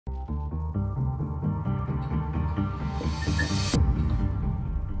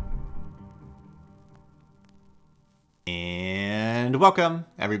And welcome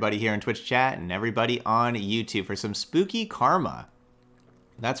everybody here in Twitch chat and everybody on YouTube for some spooky Karma.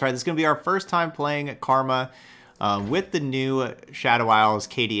 That's right, this is going to be our first time playing Karma with the new Shadow Isles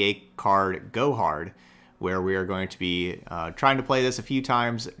KDA card Go Hard, where we are going to be trying to play this a few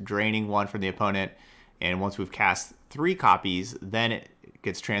times, draining one from the opponent, and once we've cast 3 copies, then it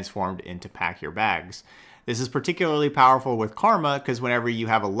gets transformed into Pack Your Bags. This is particularly powerful with Karma because whenever you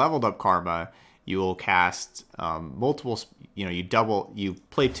have a leveled up Karma, you will cast multiple, you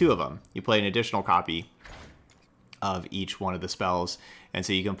play 2 of them. You play an additional copy of each one of the spells, and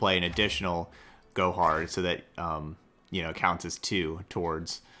so you can play an additional Go Hard so that, counts as 2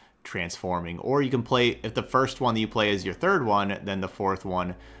 towards transforming. Or you can play, if the first one that you play is your 3rd one, then the 4th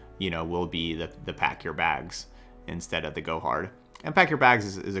one, will be the Pack Your Bags instead of the Go Hard. And Pack Your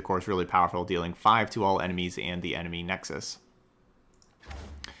Bags is of course really powerful, dealing 5 to all enemies and the enemy nexus.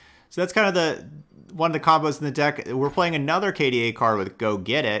 So that's kind of one of the combos in the deck. We're playing another KDA card with Go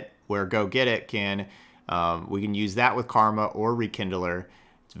Get It, where Go Get It can, we can use that with Karma or Rekindler.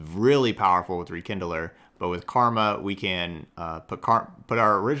 It's really powerful with Rekindler, but with Karma, we can put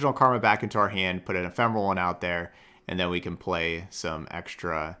our original Karma back into our hand, put an ephemeral one out there, and then we can play some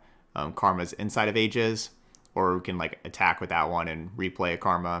extra Karmas inside of Ages, or we can like attack with that one and replay a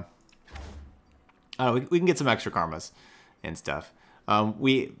Karma. We can get some extra Karmas and stuff.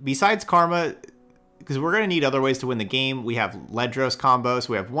 Besides Karma, because we're going to need other ways to win the game, we have Ledros combos.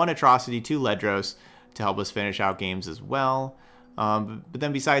 We have 1 Atrocity, 2 Ledros to help us finish out games as well. But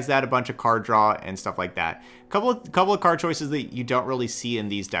then besides that, a bunch of card draw and stuff like that. Couple of card choices that you don't really see in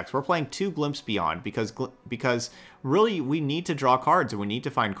these decks. We're playing 2 Glimpse Beyond because really we need to draw cards and we need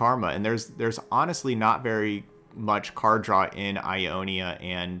to find Karma. And there's honestly not very much card draw in Ionia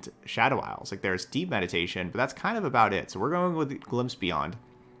and Shadow Isles. Like there's Deep Meditation, but that's kind of about it. So we're going with Glimpse Beyond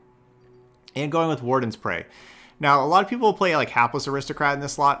and going with Warden's Prey. Now a lot of people play like Hapless Aristocrat in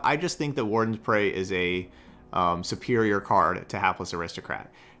this slot. I just think that Warden's Prey is a superior card to Hapless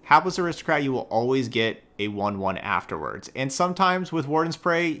Aristocrat. Hapless Aristocrat, you will always get a 1/1 afterwards, and sometimes with Warden's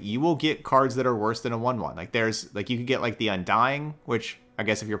Prey, you will get cards that are worse than a 1/1. Like you could get like the Undying, which I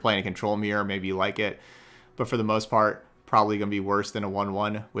guess if you're playing a control mirror, maybe you like it, but for the most part, probably gonna be worse than a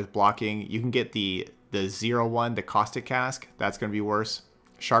 1/1 with blocking. You can get the 0/1, the Caustic Cask, that's gonna be worse.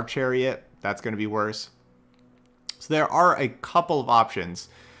 Shark Chariot, that's gonna be worse. So there are a couple of options.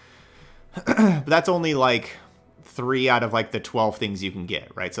 But that's only like 3 out of like the 12 things you can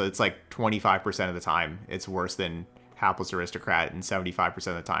get, right? So it's like 25% of the time it's worse than Hapless Aristocrat, and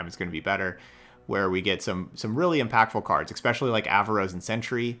 75% of the time it's going to be better, where we get some really impactful cards, especially like Avaro's and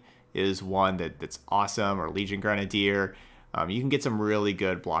Sentry is one that's awesome, or Legion Grenadier. You can get some really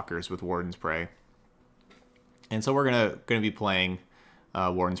good blockers with Warden's Prey. And so we're gonna be playing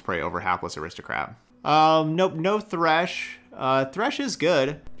Warden's Prey over Hapless Aristocrat. Nope, no Thresh. Thresh is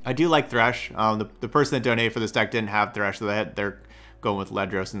good. I do like Thresh. The person that donated for this deck didn't have Thresh, so they're going with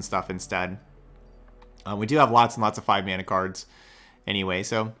Ledros and stuff instead. We do have lots and lots of 5-mana cards anyway,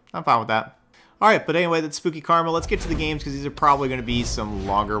 so I'm fine with that. Alright, but anyway, that's Spooky Karma. Let's get to the games, because these are probably going to be some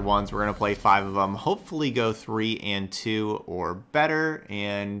longer ones. We're going to play 5 of them, hopefully go 3 and 2 or better,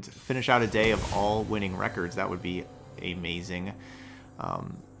 and finish out a day of all winning records. That would be amazing.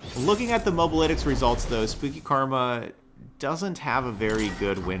 Looking at the Mobalytics results, though, Spooky Karma doesn't have a very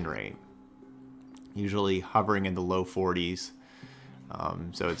good win rate, usually hovering in the low 40s.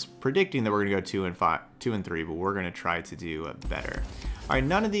 So it's predicting that we're going to go 2 and 3, but we're going to try to do better. All right,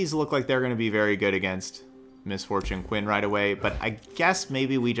 none of these look like they're going to be very good against Misfortune Quinn right away, but I guess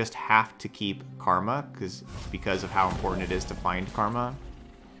maybe we just have to keep Karma because of how important it is to find Karma.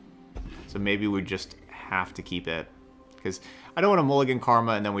 So maybe we just have to keep it, because I don't want to mulligan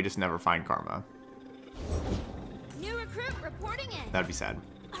Karma and then we just never find Karma. New recruit reporting in. That'd be sad.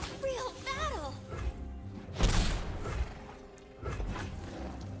 A real battle.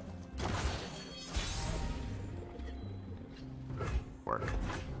 Work.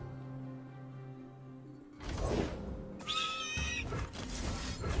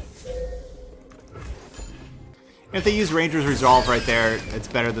 If they use Ranger's Resolve right there, it's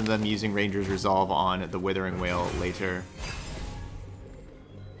better than them using Ranger's Resolve on the Withering Whale later.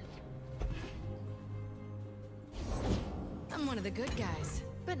 I'm one of the good guys,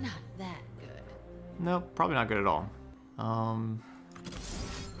 but not that good. No, probably not good at all.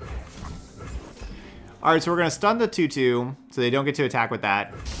 Alright, so we're going to stun the 2/2, so they don't get to attack with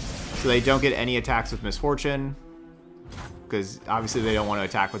that. So they don't get any attacks with Misfortune, because obviously they don't want to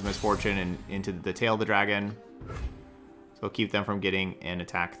attack with Misfortune and into the tail of the dragon. So we'll keep them from getting an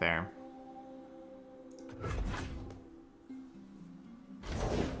attack there.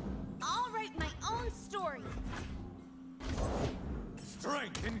 I'll write my own story.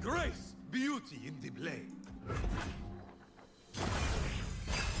 Strength and grace, beauty in the blade.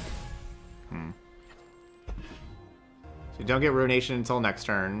 So you don't get Ruination until next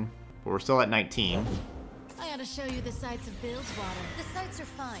turn, but we're still at 19. I ought to show you the sights of Bilgewater. The sights are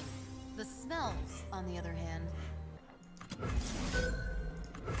fine. The smells, on the other hand.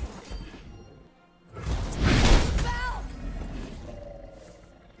 Foul!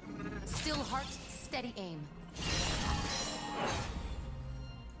 Still heart, steady aim.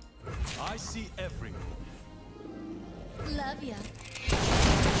 I see every move. Love ya.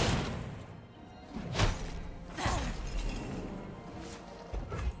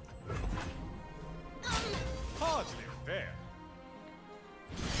 Hardly fair.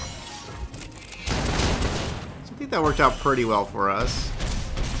 So I think that worked out pretty well for us.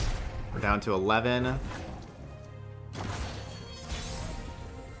 We're down to 11.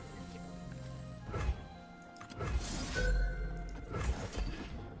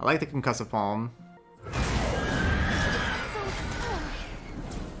 I like the Concussive Palm.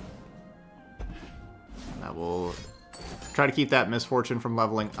 That will try to keep that Misfortune from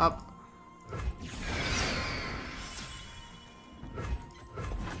leveling up.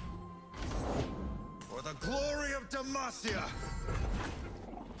 For the glory of Demacia.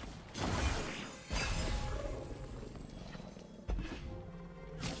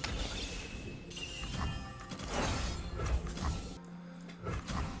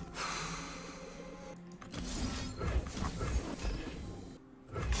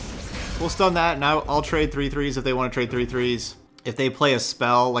 We'll stun that, and I'll trade 3/3s if they want to trade 3/3s. If they play a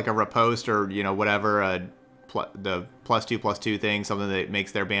spell, like a Riposte or, you know, whatever, the +2/+2 thing, something that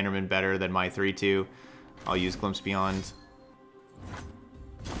makes their Bannerman better than my 3/2, I'll use Glimpse Beyond.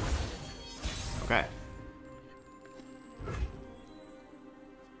 Okay.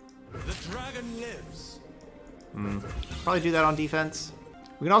 The dragon lives. Probably do that on defense.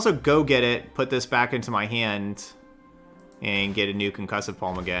 We can also go get it, put this back into my hand, and get a new Concussive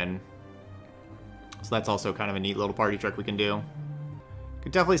Palm again. So that's also kind of a neat little party trick we can do.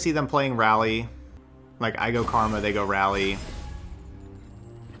 Could definitely see them playing Rally. Like, I go Karma, they go Rally.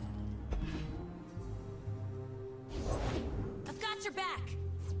 I've got your back.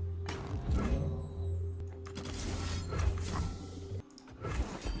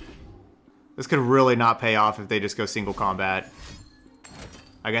 This could really not pay off if they just go single combat.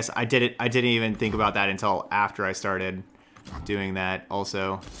 I guess I didn't even think about that until after I started doing that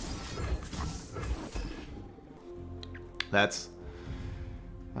also. That's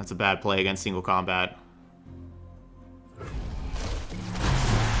a bad play against single combat.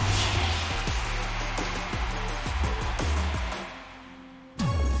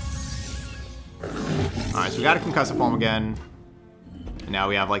 Alright, so we got a Concussive Palm again. And now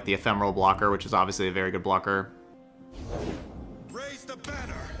we have like the Ephemeral blocker, which is obviously a very good blocker. Raise the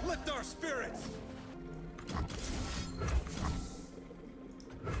banner. Lift our spirits.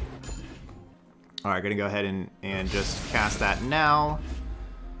 Alright, gonna go ahead and just cast that now.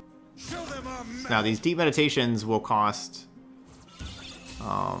 Show them our Now these Deep Meditations will cost 3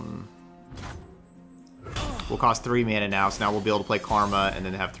 mana now, so now we'll be able to play Karma and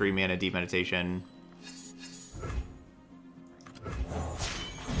then have 3 mana Deep Meditation.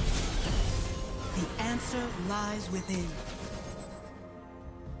 The answer lies within.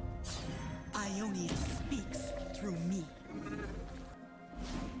 Ionia speaks through me.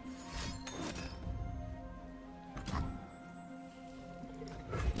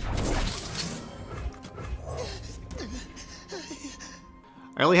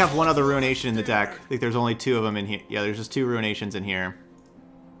 I only have one other Ruination in the deck. I think there's only 2 of them in here. Yeah, there's just 2 Ruinations in here.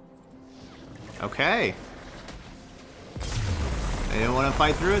 Okay. They didn't want to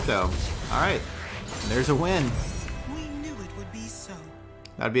fight through it, though. Alright. There's a win. We knew it would be so.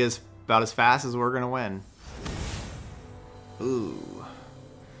 That'd be about as fast as we're going to win. Ooh.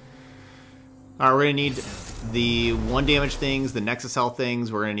 Alright, we're going to need the 1 damage things, the Nexus Health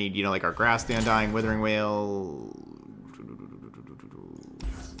things. We're going to need, you know, like our Grass, the Undying, Withering Wail.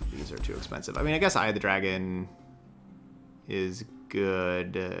 These are too expensive. I mean, I guess Eye of the Dragon is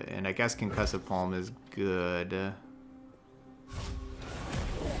good. And I guess Concussive Palm is good.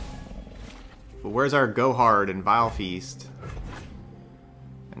 But where's our Go Hard and Vile Feast?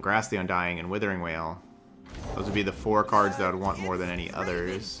 And Grass the Undying and Withering Wail. Those would be the 4 cards that I would want more than any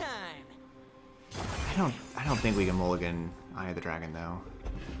others. I don't think we can mulligan Eye of the Dragon though.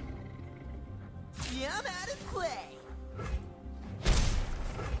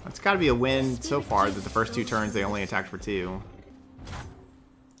 It's got to be a win so far that the first 2 turns they only attacked for 2.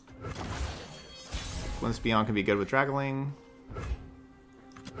 Glimpse Beyond can be good with Dragoling.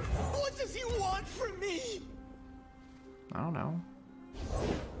 What does he want from me? I don't know.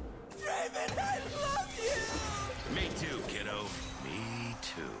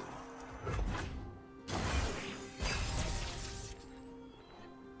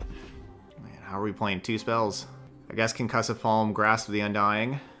 are we playing 2 spells? I guess Concussive Palm, Grasp of the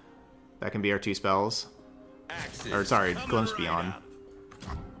Undying. That can be our 2 spells. Axes Or sorry, coming Glimpse right Beyond. up.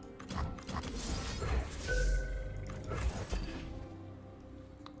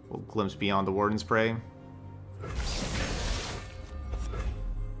 We'll Glimpse Beyond the Warden's Prey.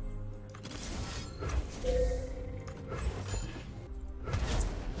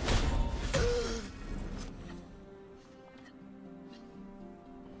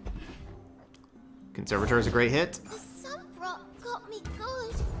 Conservator is a great hit. The sun rock got me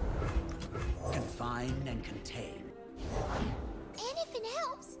good. Confine and contain. Anything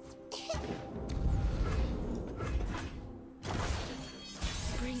else?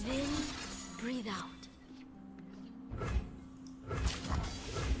 Breathe in, breathe out.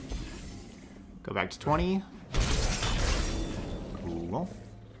 Go back to 20. Cool.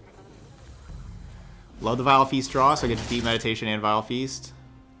 Love the Vile Feast draw, so I get to Deep Meditation and Vile Feast.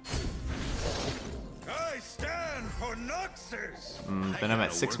 I stand for Noxus. Then I'm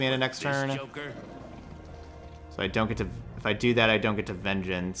at 6 mana next turn. So I don't get to... If I do that, I don't get to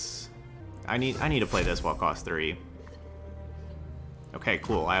Vengeance. I need to play this while it costs 3. Okay,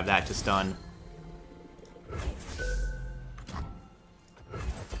 cool. I have that to stun.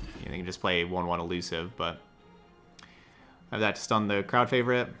 You can just play 1/1 elusive, but I have that to stun the crowd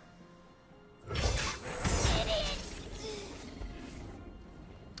favorite.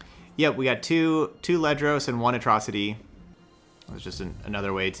 Yep, we got two Ledros and 1 Atrocity. It was just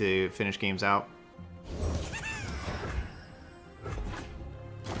another way to finish games out.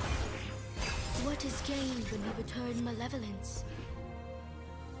 What is gained when you return malevolence?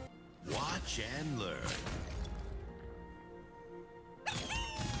 Watch and learn.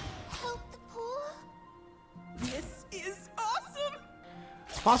 Help the poor? This is awesome!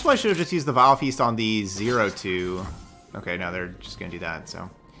 Possible I should have just used the Vile Feast on the 0/2. Okay, no, they're just gonna do that, so.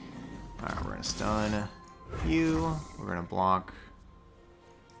 Alright, we're gonna stun you. We're gonna block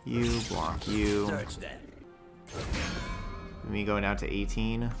you, block you. Search then. Me going down to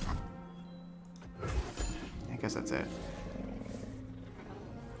 18. I guess that's it.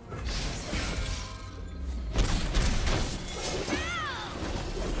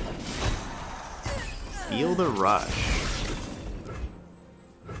 Feel the rush.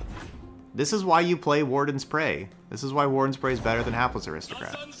 This is why you play Warden's Prey. This is why Warden's Prey is better than Hapless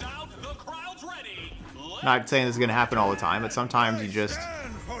Aristocrat. Not saying this is going to happen all the time, but sometimes you just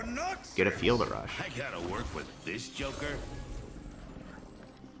Stand for Noxus. get a Feel the Rush. I gotta work with this joker.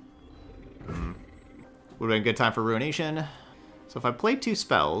 Would have been a good time for Ruination. So if I play 2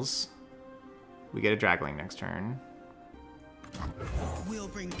 spells, we get a Dragling next turn. We'll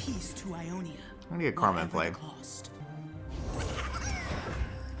bring peace to Ionia. I'm gonna get Karma in whatever play. the cost.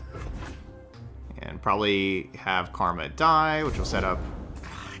 And probably have Karma die, which will set up...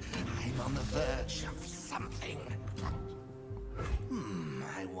 I'm on the verge of something.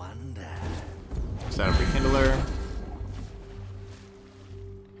 I wonder. Set up Rekindler.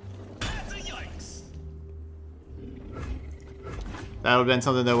 That would have been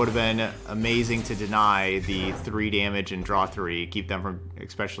something that would have been amazing to deny the 3 damage and draw 3. Keep them from,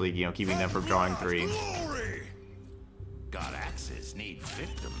 especially, you know, keeping them from drawing 3. Glory! God axes need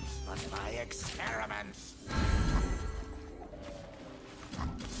victims, not my experiments.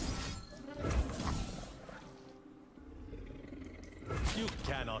 You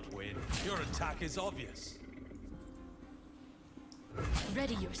cannot win. Your attack is obvious.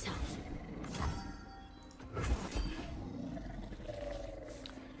 Ready yourself.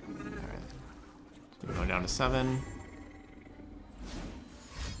 We're going down to 7.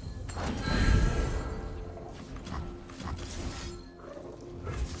 I'm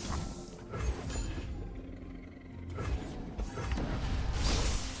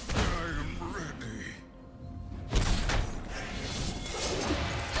ready.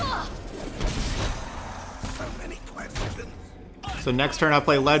 So many questions. So next turn I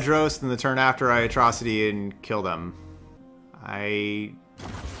play Ledros, and the turn after I Atrocity and kill them. I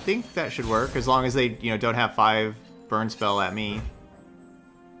think that should work, as long as they, you know, don't have 5 burn spell at me.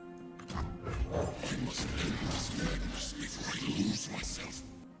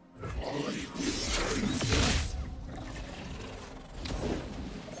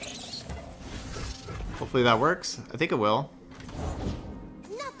 Hopefully that works. I think it will.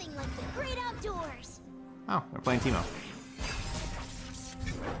 Nothing like the great outdoors. Oh, we're playing Teemo.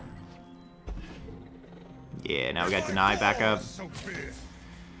 Yeah, now we got Deny back up. So big.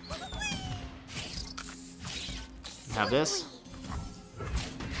 Have this.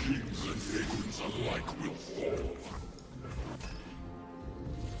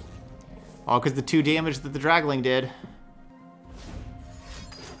 All because the 2 damage that the Dragling did.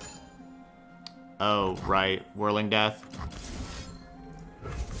 Oh, right. Whirling Death.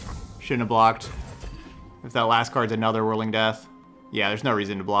 Shouldn't have blocked. If that last card's another Whirling Death. Yeah, there's no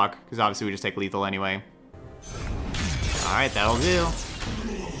reason to block, because obviously we just take lethal anyway. Alright, that'll do.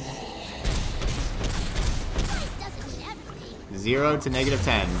 0 to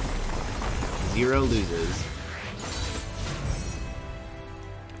 -10. 0 loses.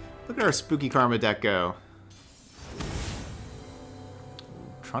 Look at our spooky Karma deck go.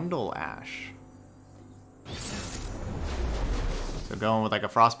 Trundle Ash. So going with like a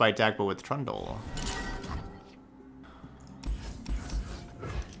Frostbite deck, but with Trundle.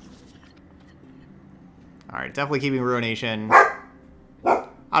 Alright, definitely keeping Ruination.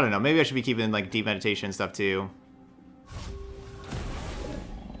 I don't know, maybe I should be keeping like Deep Meditation stuff too.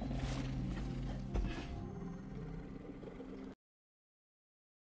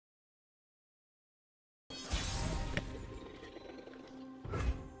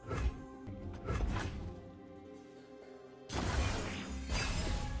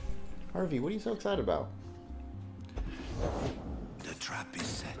 Harvey, what are you so excited about? The trap is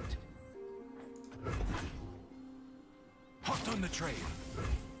set. Hot on the trail.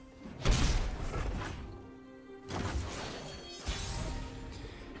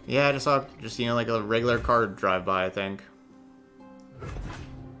 Yeah, I just saw you know, like a regular card drive by, I think.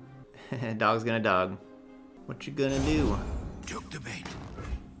 Dog's gonna dog. What you gonna do? Took the bait.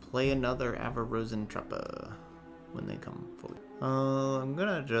 Play another Avarosen Trappa when they come fully. I'm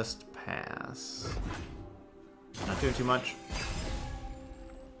gonna just pass. Not doing too much.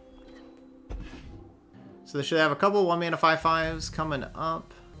 So they should have a couple 1-mana 5/5s coming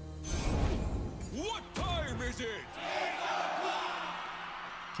up. What time is it?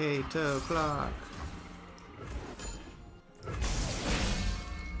 Kato clock.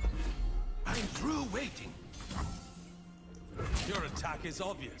 I'm through waiting. Your attack is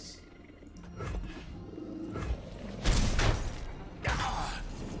obvious.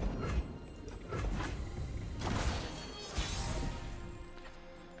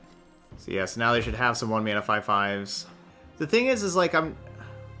 So yeah, so now they should have some 1-mana 5/5s. The thing is like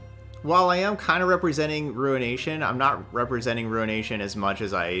while I am kind of representing Ruination, I'm not representing Ruination as much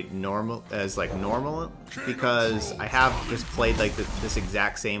as normal because I have just played like this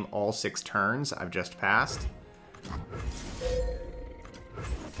exact same all 6 turns I've just passed.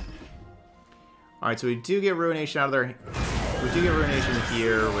 Alright, so we do get Ruination out of there. We do get Ruination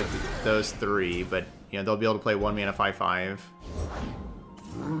here with those 3, but you know, they'll be able to play 1-mana 5/5.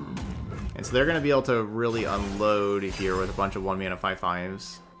 And so they're going to be able to really unload here with a bunch of 1-mana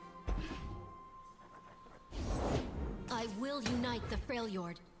 5/5s. I will unite the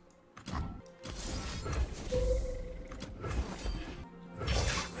Freljord.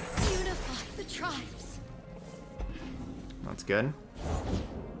 Unify the tribes. That's good.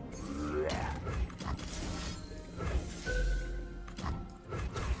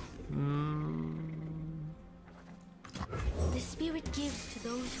 The spirit gives to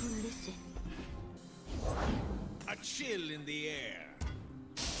those who listen. A chill in the air.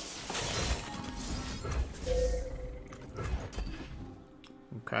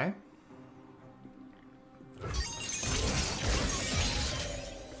 Okay.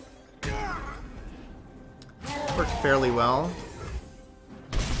 Works fairly well.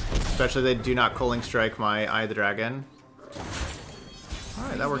 Especially they do not Culling Strike my Eye of the Dragon.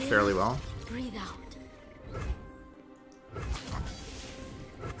 Alright, that worked fairly well. Breathe out.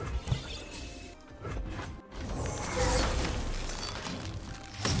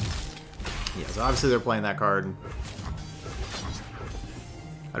 Yeah, so obviously they're playing that card.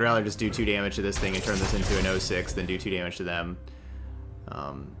 I'd rather just do 2 damage to this thing and turn this into an 0/6 than do 2 damage to them.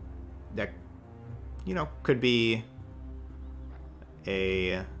 That, you know, could be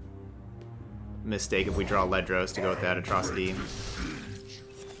a mistake if we draw Ledros to go with that atrocity.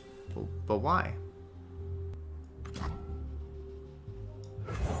 But why?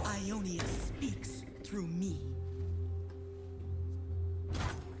 Ionia speaks through me.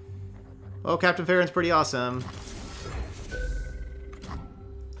 Well, Captain Farron's pretty awesome.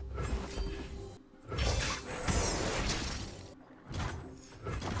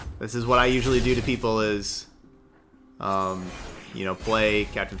 This is what I usually do to people is, you know, play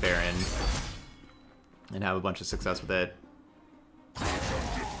Captain Farron and have a bunch of success with it.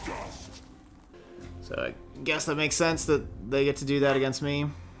 So I guess that makes sense that they get to do that against me.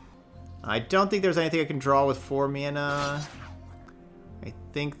 I don't think there's anything I can draw with 4 mana. I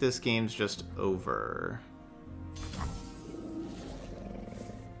think this game's just over.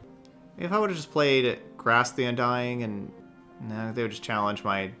 If I would have just played Grasp the Undying and they would just challenge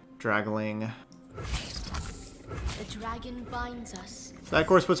my Dragling. The dragon binds us. So that, of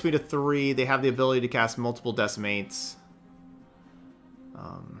course, puts me to 3. They have the ability to cast multiple decimates.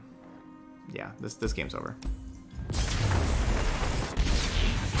 Yeah, this game's over.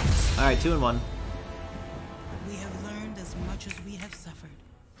 Alright, 2-1. We have learned as much as we have suffered.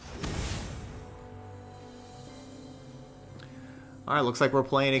 Alright, looks like we're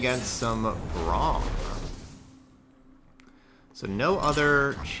playing against some Braum. So no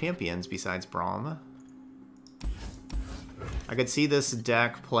other champions besides Braum. I could see this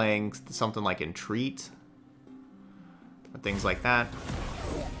deck playing something like Entreat. Or things like that.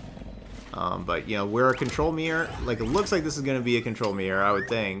 But, you know, we're a control mirror. Like, it looks like this is going to be a control mirror, I would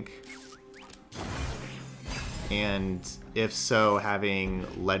think. And if so, having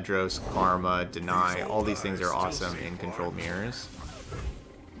Ledros, Karma, Deny, all these things are awesome in control mirrors.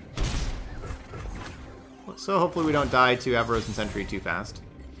 So hopefully we don't die to Avaros and Sentry too fast.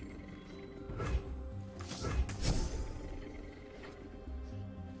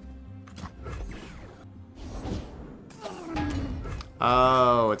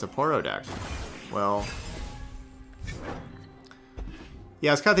 Oh, it's a Poro deck. Well,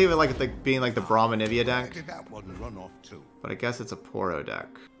 yeah, I was kind of thinking of it like being like the Braum and Nivea deck. Did that one run off too? But I guess it's a Poro deck.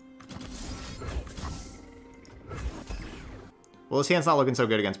 Well, this hand's not looking so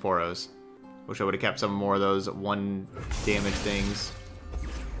good against Poros. Wish I would have kept some more of those 1 damage things.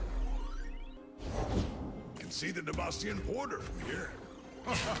 Can see the Demacian border from here.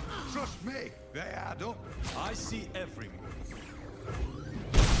 Trust me, they add up. I see every move.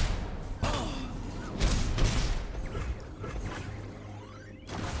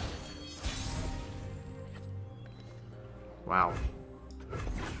 Wow.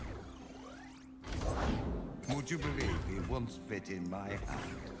 Would you believe he once fit in my hand?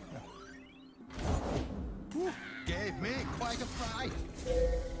 Gave me quite a fright.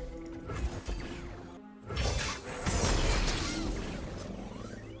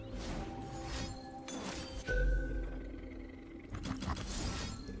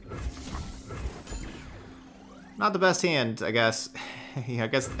 Not the best hand, I guess. Yeah, I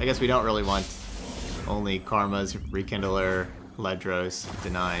guess we don't really want only Karmas, Rekindler, Ledros,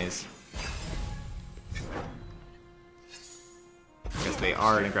 Denies. I guess they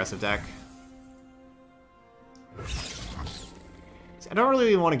are an aggressive deck. I don't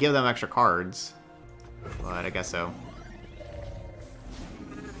really want to give them extra cards, but I guess so.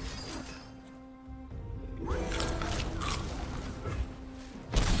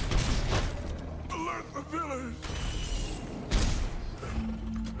 Alert the village!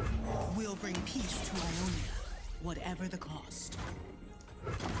 We'll bring peace to Ionia, whatever the cost.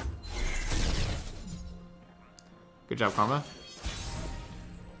 Good job, Karma.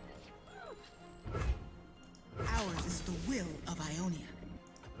 Ours is the will of Ionia.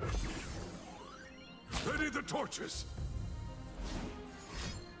 Ready the torches!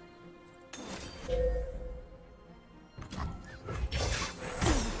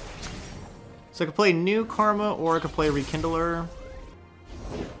 So I could play new Karma, or I could play Rekindler.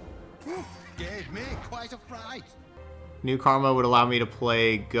 Gave me quite a fright. New Karma would allow me to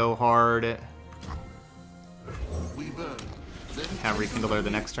play Go Hard, We burn. Then have Rekindler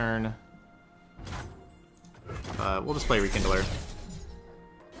the next turn. We'll just play Rekindler.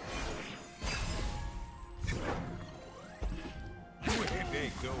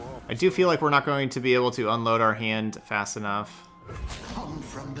 they go off. I do feel like we're not going to be able to unload our hand fast enough. Come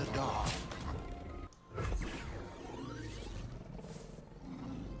from the dark.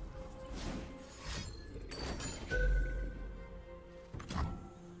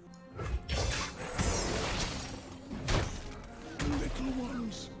 Little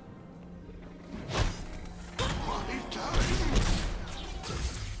ones.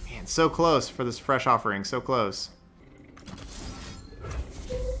 Man, so close for this fresh offering, so close.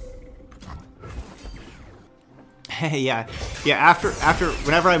 yeah. After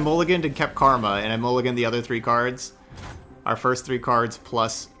whenever I mulliganed and kept Karma, and I mulliganed the other 3 cards, our first 3 cards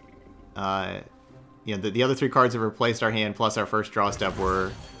plus, the other 3 cards that replaced our hand plus our first draw step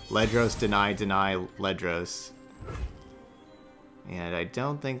were Ledros, Deny, Ledros. And I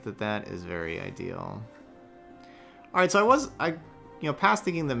don't think that is very ideal. All right, so I past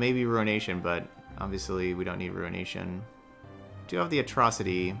thinking that maybe Ruination, but obviously we don't need Ruination. Do have the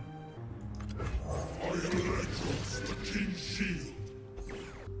Atrocity. I am Ledros, the King's Shield.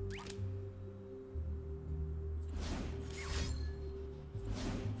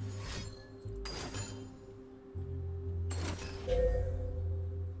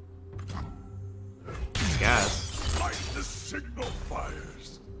 Guess. Light the signal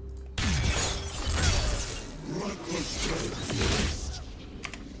fires. Reckless terrorist.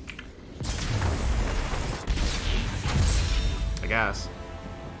 guess.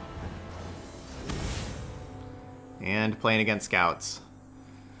 And playing against scouts.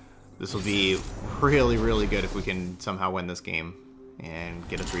 This will be really, really good if we can somehow win this game and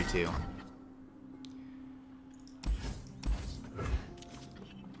get a 3-2.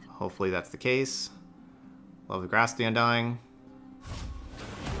 Hopefully that's the case. Love the grass, the Undying.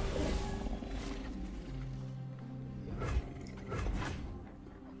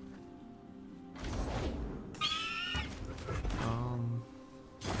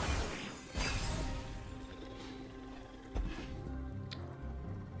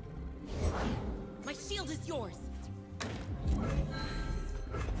 My shield is yours.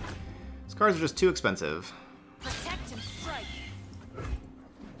 These cards are just too expensive Protect and strike.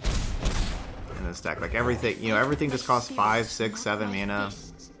 in this deck. Like everything, you know, everything just costs 5, 6, 7 mana,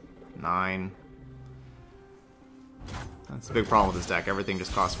 9. That's the big problem with this deck. Everything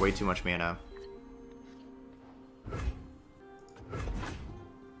just costs way too much mana.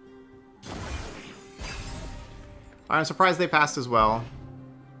 I'm surprised they passed as well.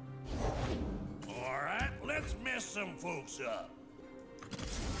 Alright, let's mess some folks up.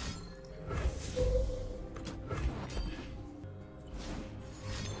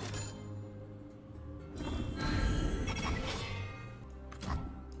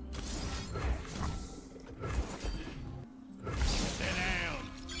 Sit down.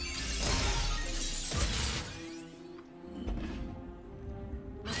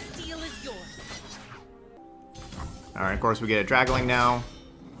 My steel is yours. Alright, of course we get a Dragling now.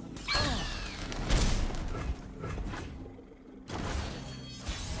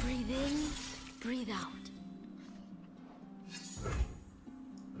 Breathe in, breathe out.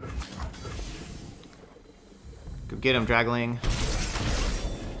 Go get him, Dragling.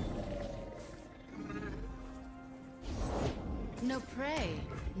 No prey.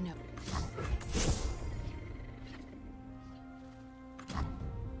 No.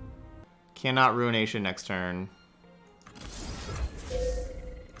 Cannot Ruination next turn.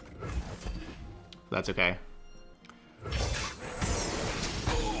 That's okay.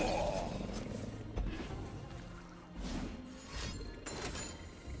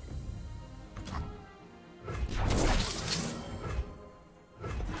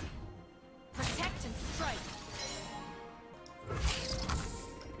 Protect and strike.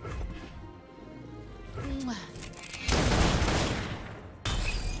 Mwah.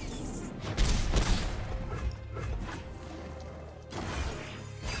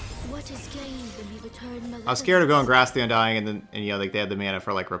 What is gained when you return Mother I was scared of going Grass the Undying, and then you know, like they had the mana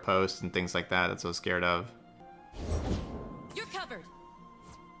for like Riposte and things like that. That's what I was scared of. You're covered.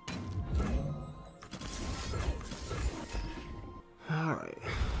 All right,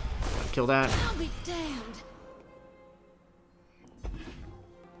 kill that. I'll be damned.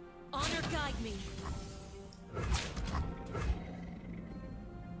 Honor guide me.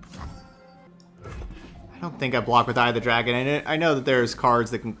 I don't think I block with Eye of the Dragon, and I know that there's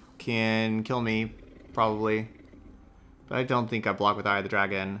cards that can kill me, probably, but I don't think I block with Eye of the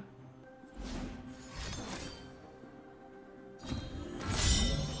Dragon.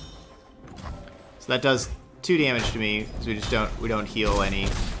 So that does 2 damage to me because we don't heal any.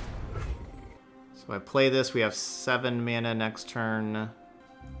 So I play this. We have 7 mana next turn.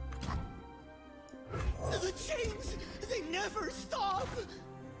 The chains, they never stop.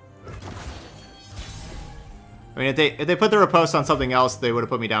 I mean, if they put the Riposte on something else, they would have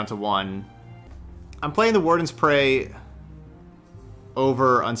put me down to 1. I'm playing the Warden's Prey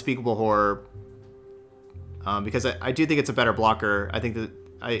over Unspeakable Horror because I do think it's a better blocker. I think that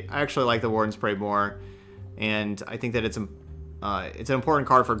I actually like the Warden's Prey more, and I think that it's an important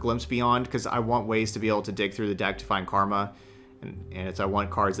card for Glimpse Beyond because I want ways to be able to dig through the deck to find Karma, and I want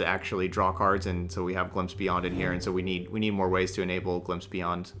cards that actually draw cards, and so we have Glimpse Beyond in here, and so we need more ways to enable Glimpse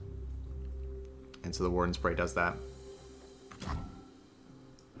Beyond. And so the Warden's Prey does that.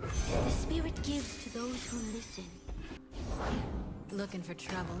 The spirit gives to those who listen. Looking for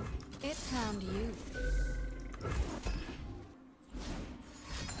trouble? It found you.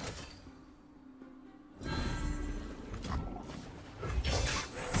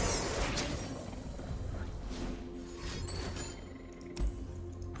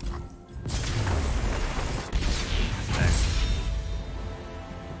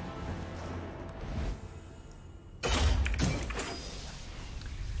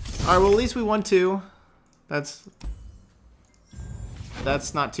 All right, well, at least we won 2. That's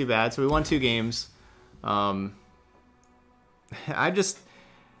not too bad. So we won 2 games. I'm just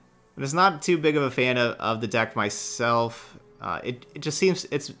not too big of a fan of the deck myself. It just seems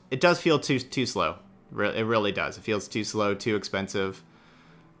it does feel too slow. It really does. It feels too slow, too expensive.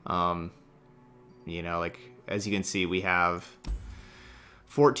 You know, like as you can see, we have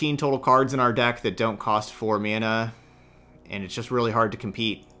 14 total cards in our deck that don't cost 4 mana, and it's just really hard to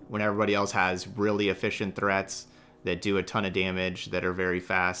compete when everybody else has really efficient threats that do a ton of damage, that are very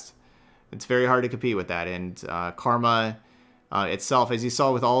fast. It's very hard to compete with that, and Karma itself, as you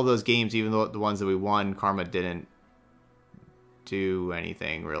saw with all of those games, even though the ones that we won, Karma didn't do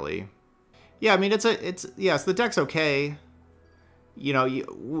anything really. Yeah, I mean, yes, the deck's okay. You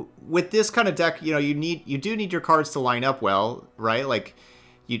know, with this kind of deck, you know, you do need your cards to line up well, right? Like,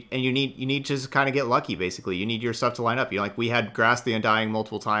 you need to just kind of get lucky, basically. You need your stuff to line up. You know, like, we had Grasp the Undying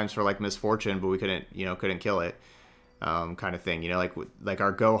multiple times for like Misfortune, but we couldn't kill it, kind of thing. You know, like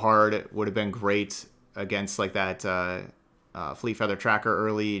our Go Hard would have been great against like that Fleet Feather Tracker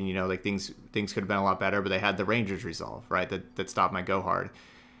early, and you know, like things could have been a lot better, but they had the Ranger's Resolve, right? That stopped my Go Hard.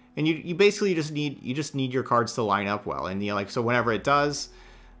 And you basically just need your cards to line up well, and you know, like, so whenever it does,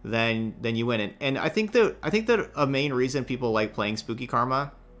 then you win. And I think that a main reason people like playing Spooky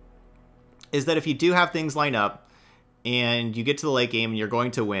Karma is that if you do have things line up and you get to the late game and you're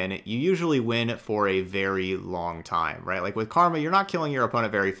going to win, you usually win for a very long time, right? Like with Karma, you're not killing your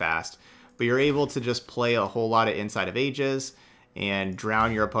opponent very fast, but you're able to just play a whole lot of Inside of Ages and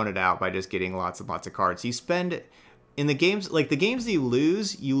drown your opponent out by just getting lots and lots of cards. You spend, in the games, like the games that you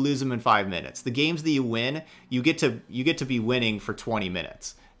lose them in 5 minutes. The games that you win, you get to be winning for 20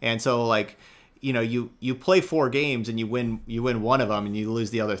 minutes. And so, like, you know, you play 4 games and you win one of them and you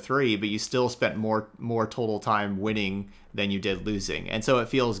lose the other 3, but you still spent more total time winning than you did losing. And so it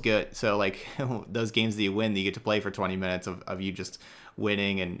feels good. So like those games that you win, that you get to play for 20 minutes of you just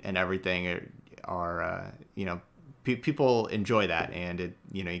winning and everything are you know, people enjoy that, and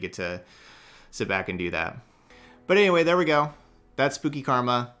you know, you get to sit back and do that. But anyway, there we go. That's Spooky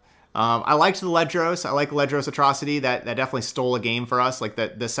Karma. I liked the Ledros. I like Ledros Atrocity. That definitely stole a game for us. Like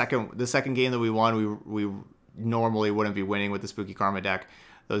the second game that we won, we normally wouldn't be winning with the Spooky Karma deck.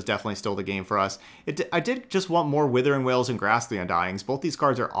 Those definitely stole the game for us. I did just want more Withering Wails and Grasp the Undyings. Both these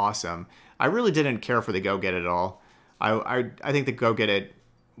cards are awesome. I really didn't care for the Go Get It at all. I think the Go Get It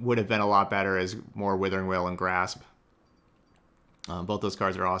would have been a lot better as more Withering Wail and Grasp. Both those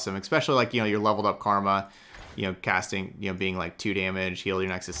cards are awesome, especially like, you know, your leveled up Karma. You know, casting, you know, being like 2 damage, heal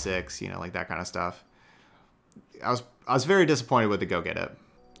your Nexus 6, you know, like that kind of stuff. I was very disappointed with the Go Get It.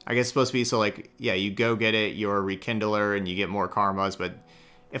 I guess it's supposed to be so, like, yeah, you Go Get It, you're a Rekindler, and you get more Karmas, but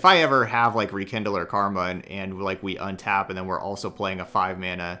if I ever have like Rekindler Karma and like we untap and then we're also playing a 5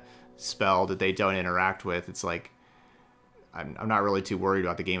 mana spell that they don't interact with, it's like I'm not really too worried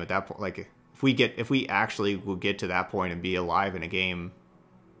about the game at that point. Like if we actually will get to that point and be alive in a game,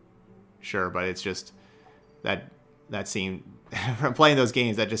 sure, but it's just that seemed, from playing those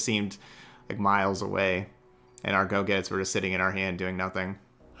games, that just seemed like miles away, and our go-gets were just sitting in our hand doing nothing.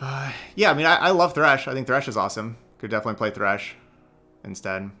 Yeah, I mean, I love Thresh. I think Thresh is awesome. Could definitely play Thresh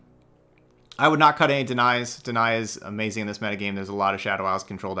instead. I would not cut any Denies. Deny is amazing in this metagame. There's a lot of Shadow Isles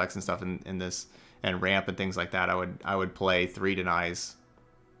control decks and stuff in this, and Ramp and things like that. I would play 3 Denies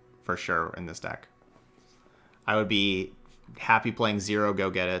for sure in this deck. I would be happy playing 0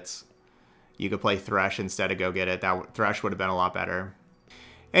 Go-Get-Its. You could play Thresh instead of Go Get It. That Thresh would have been a lot better.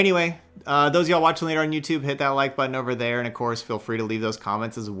 Anyway, those of y'all watching later on YouTube, hit that like button over there. And of course, feel free to leave those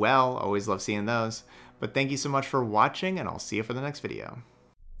comments as well. Always love seeing those. But thank you so much for watching, and I'll see you for the next video.